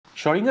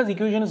Schrodinger's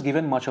equation is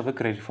given much of the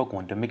credit for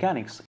quantum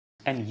mechanics,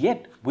 and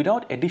yet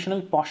without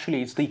additional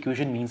postulates the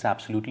equation means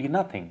absolutely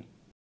nothing.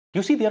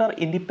 You see, there are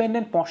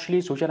independent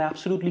postulates which are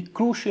absolutely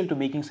crucial to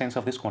making sense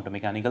of this quantum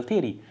mechanical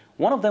theory.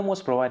 One of them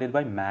was provided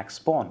by Max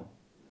Born.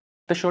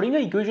 The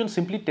Schrodinger equation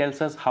simply tells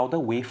us how the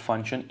wave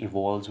function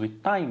evolves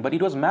with time, but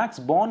it was Max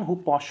Born who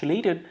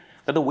postulated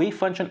that the wave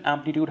function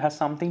amplitude has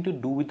something to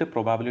do with the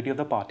probability of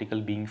the particle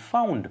being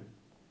found.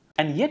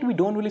 And yet we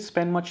don't really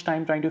spend much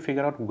time trying to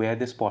figure out where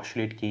this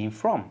postulate came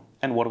from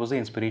and what was the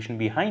inspiration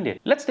behind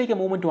it. Let's take a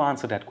moment to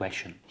answer that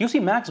question. You see,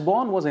 Max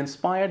Born was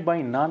inspired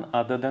by none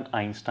other than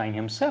Einstein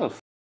himself.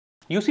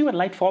 You see, when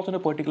light falls on a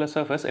particular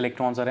surface,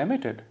 electrons are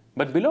emitted,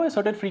 but below a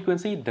certain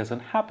frequency it doesn't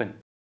happen.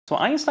 So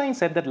Einstein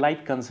said that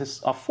light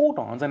consists of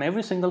photons and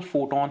every single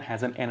photon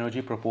has an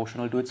energy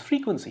proportional to its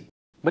frequency.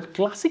 But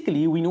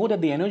classically, we know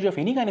that the energy of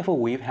any kind of a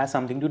wave has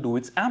something to do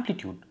with its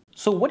amplitude.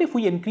 So what if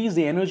we increase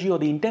the energy or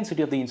the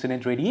intensity of the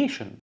incident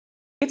radiation?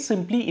 It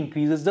simply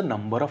increases the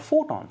number of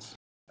photons.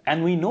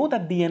 And we know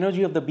that the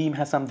energy of the beam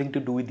has something to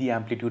do with the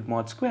amplitude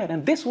mod square,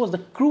 and this was the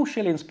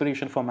crucial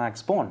inspiration for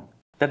Max Born,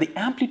 that the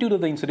amplitude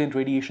of the incident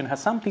radiation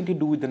has something to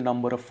do with the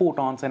number of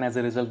photons and as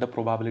a result the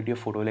probability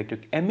of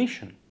photoelectric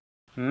emission.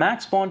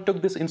 Max Born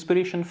took this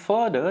inspiration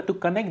further to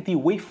connect the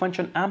wave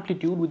function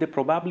amplitude with the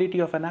probability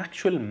of an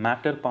actual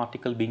matter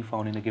particle being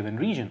found in a given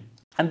region.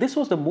 And this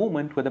was the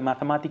moment where the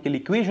mathematical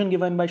equation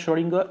given by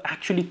Schrodinger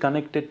actually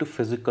connected to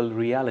physical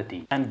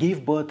reality and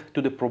gave birth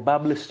to the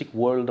probabilistic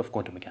world of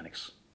quantum mechanics.